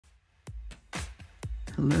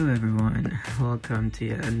Hello everyone, welcome to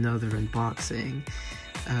yet another unboxing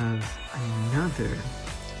of another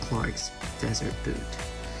Clark's Desert Boot.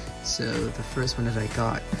 So the first one that I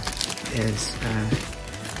got is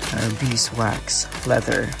beeswax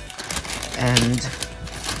leather, and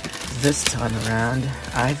this time around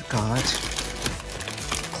I've got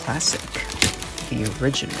classic, the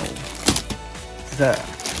original, the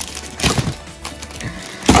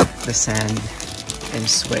sand and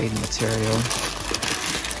suede material.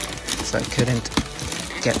 So I couldn't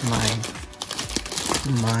get my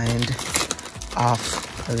mind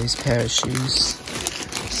off of these pair of shoes.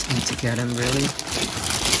 Just need to get them, really.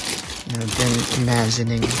 You know, I've been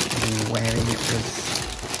imagining wearing it with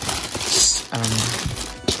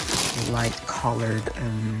light colored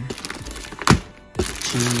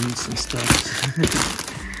jeans and stuff.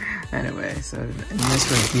 Anyway, so in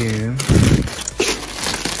this review,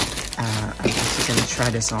 I'm actually going to try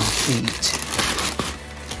this on feet.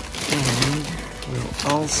 And we'll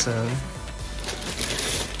also...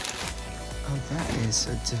 Oh, that is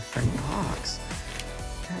a different box.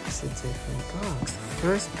 That is a different box. The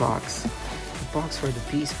first box, the box for the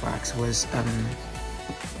beeswax was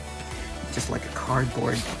just like a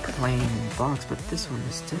cardboard plain box, but this one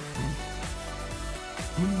is different.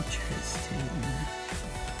 Interesting.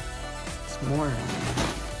 It's more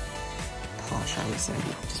posh, I would say,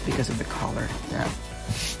 just because of the color. Yeah.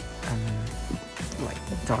 Like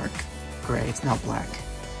dark gray. It's not black.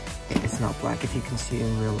 It's not black. If you can see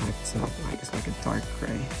in real life, it's not black. It's like a dark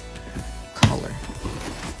gray color.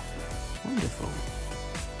 Wonderful.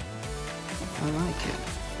 I like it.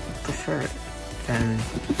 I prefer it than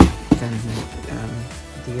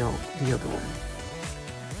the other one.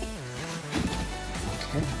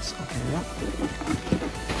 Okay, let's open it up.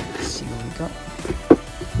 Let's see what we got.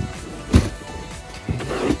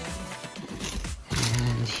 Okay.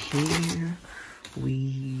 And here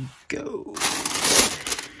we go.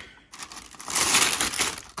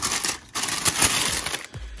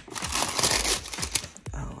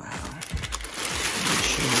 Oh wow.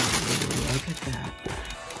 Look at that.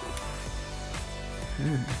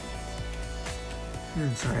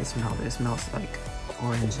 Sorry, I smell it. It smells like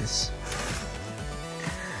oranges.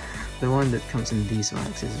 The one that comes in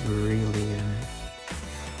beeswax is really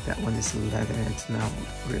that one is leather and it smells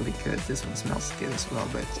really good. This one smells good as well,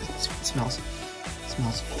 but it smells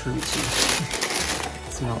fruity.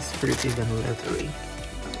 It smells fruity than leathery.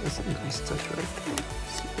 It's a nice touch right there.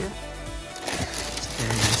 See there? It's a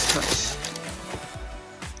very nice touch.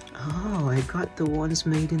 Oh, I got the ones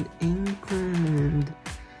made in England,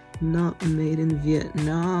 not made in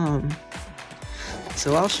Vietnam.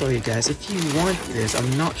 So I'll show you guys if you want this.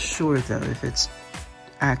 I'm not sure though if it's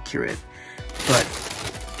accurate, but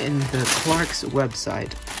in the Clark's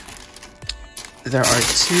website, there are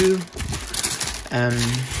two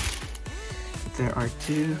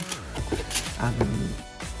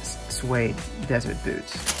suede desert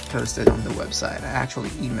boots posted on the website. I actually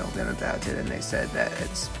emailed them about it, and they said that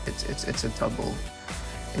it's a double.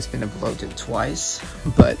 It's been uploaded twice,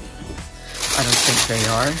 but I don't think they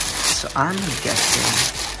are. So I'm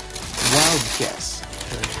guessing, wild guess,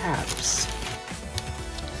 perhaps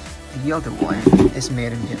the other one is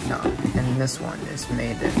made in Vietnam, and this one is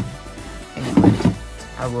made in England.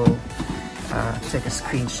 I will take a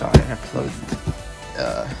screenshot and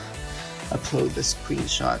upload the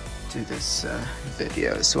screenshot to this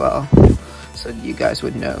video as well, so you guys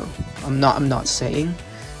would know. I'm not saying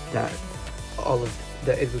that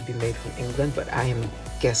that it would be made from England, but I am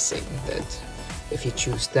guessing that if you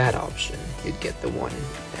choose that option, you'd get the one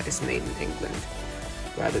that is made in England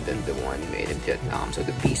rather than the one made in Vietnam. So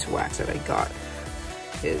the beeswax that I got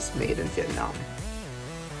is made in Vietnam.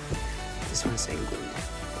 This one's England.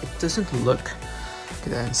 It doesn't look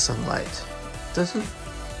good in sunlight. It doesn't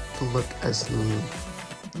look as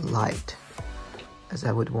light as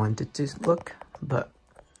I would want it to look, but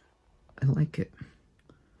I like it.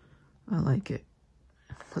 I like it.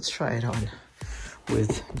 Let's try it on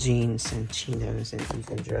with jeans and chinos and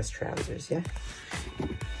even dress trousers, yeah?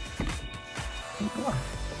 Oh,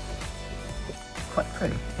 quite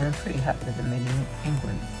pretty, and I'm pretty happy that they're made in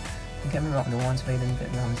England. Don't get me wrong, the ones made in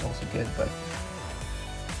Vietnam is also good, but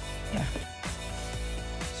yeah,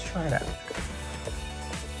 let's try it out.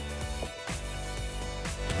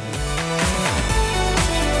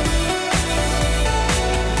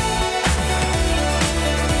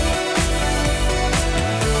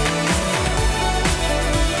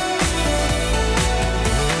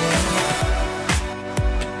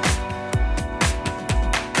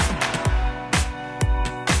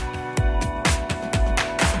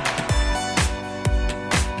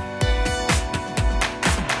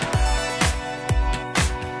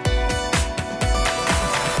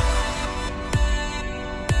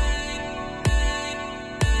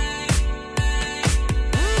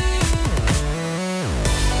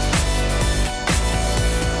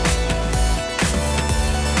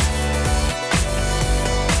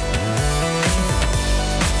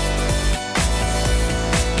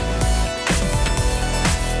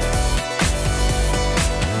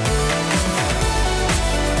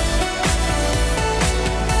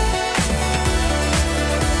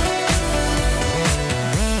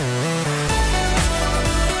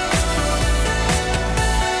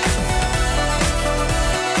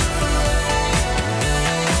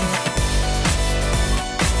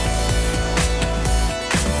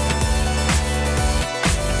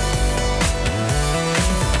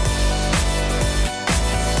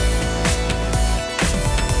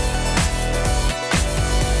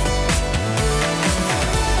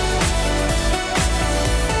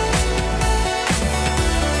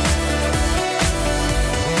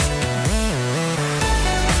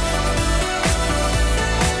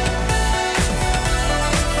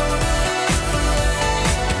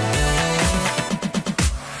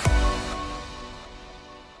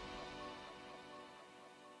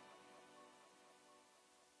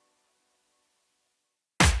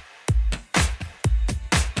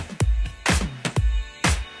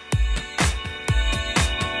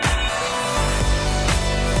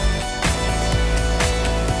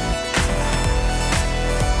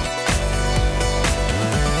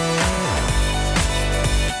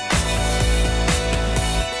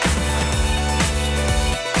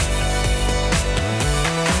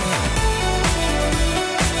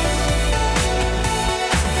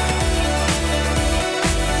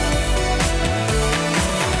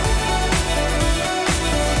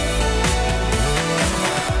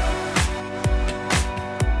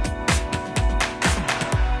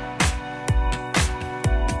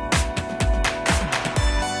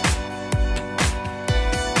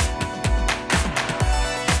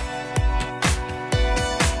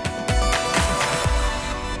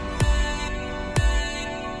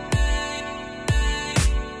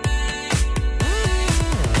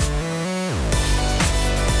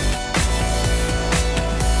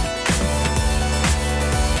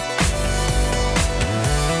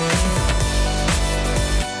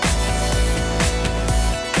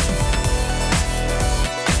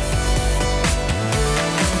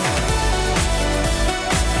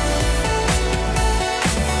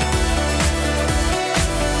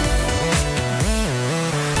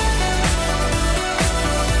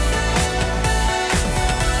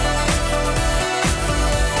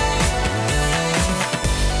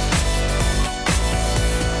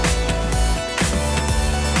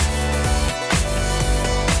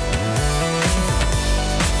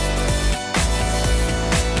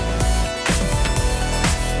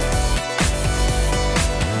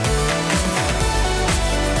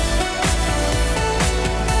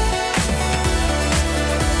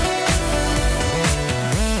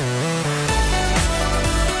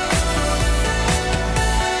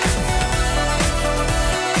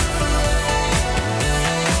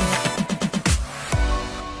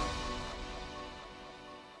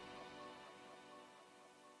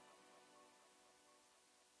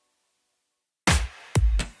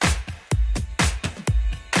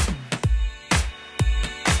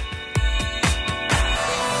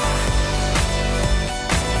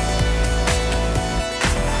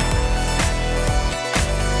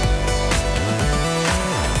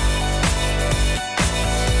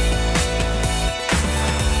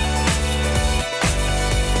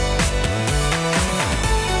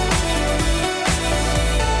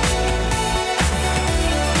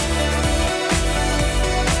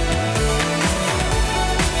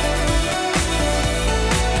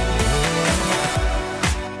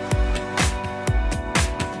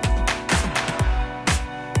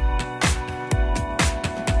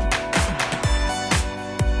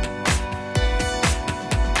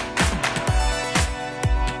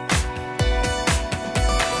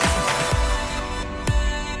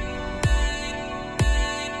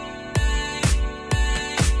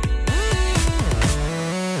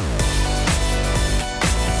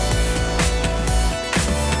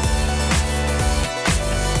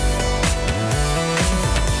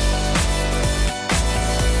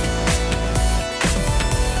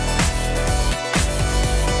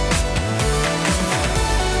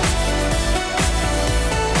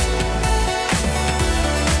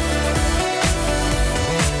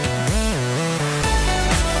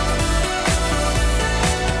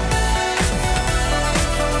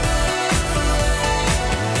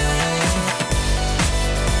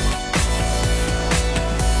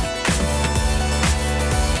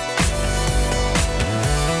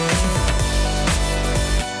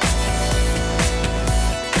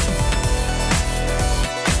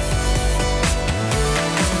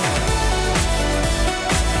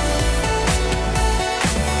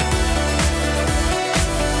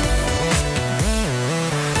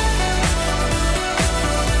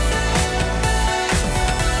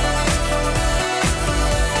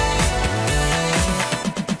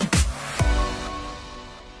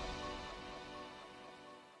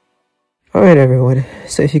 Alright everyone,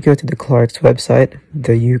 so if you go to the Clark's website,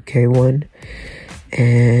 the UK one,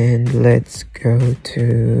 and let's go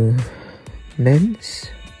to men's,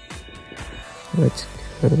 let's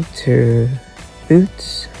go to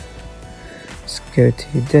boots, let's go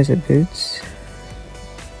to desert boots.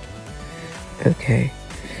 Okay,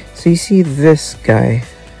 so you see this guy,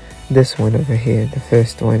 this one over here, the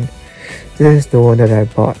first one, this is the one that I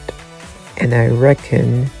bought, and I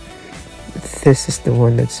reckon this is the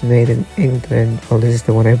one that's made in England. Well, this is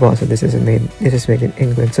the one I bought, so this is made in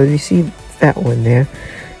England. So you see that one there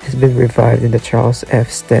has been revived in the Charles F.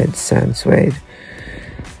 Stead Sand Suede.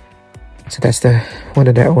 So that's the one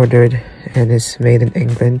that I ordered and is made in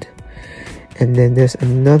England. And then there's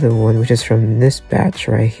another one which is from this batch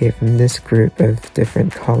right here, from this group of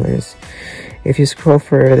different colors. If you scroll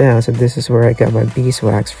further down, so this is where I got my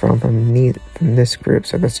beeswax from this group.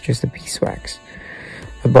 So that's just the beeswax.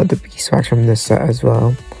 I bought the beeswax from this set as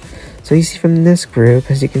well. So you see from this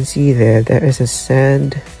group, as you can see there is a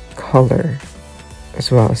sand color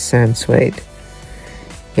as well, sand suede.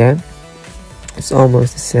 Yeah, it's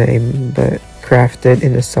almost the same, but crafted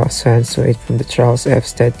in the soft sand suede from the Charles F.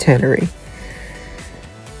 Stead Tannery.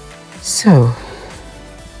 So,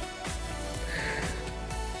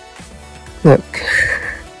 look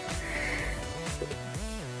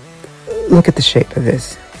at the shape of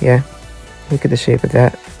this, yeah? Look at the shape of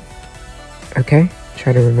that. Okay,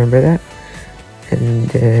 try to remember that. And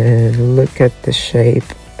then look at the shape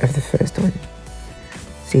of the first one.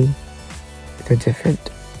 See, they're different.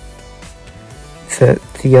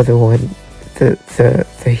 The other one,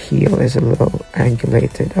 the heel is a little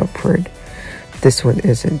angulated upward. This one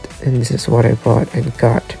isn't, and this is what I bought and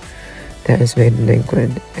got. That is made in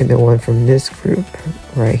England. And the one from this group,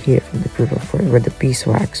 right here, from the group of where the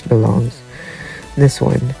beeswax belongs, this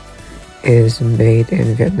one is made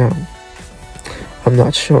in Vietnam. I'm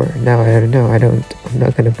not sure. Now I don't know. I'm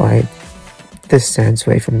not gonna buy this sand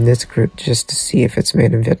suede from this group just to see if it's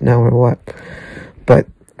made in Vietnam or what. But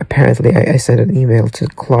apparently I sent an email to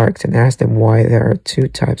Clark's and asked them why there are two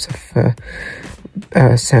types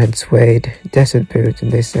of sand suede desert boots,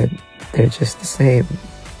 and they said they're just the same.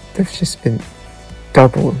 They've just been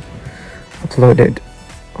double uploaded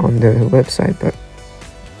on the website. But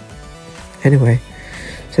anyway,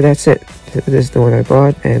 so that's it. This is the one I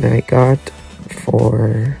bought, and I got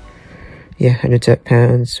for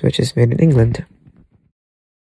 £110, which is made in England.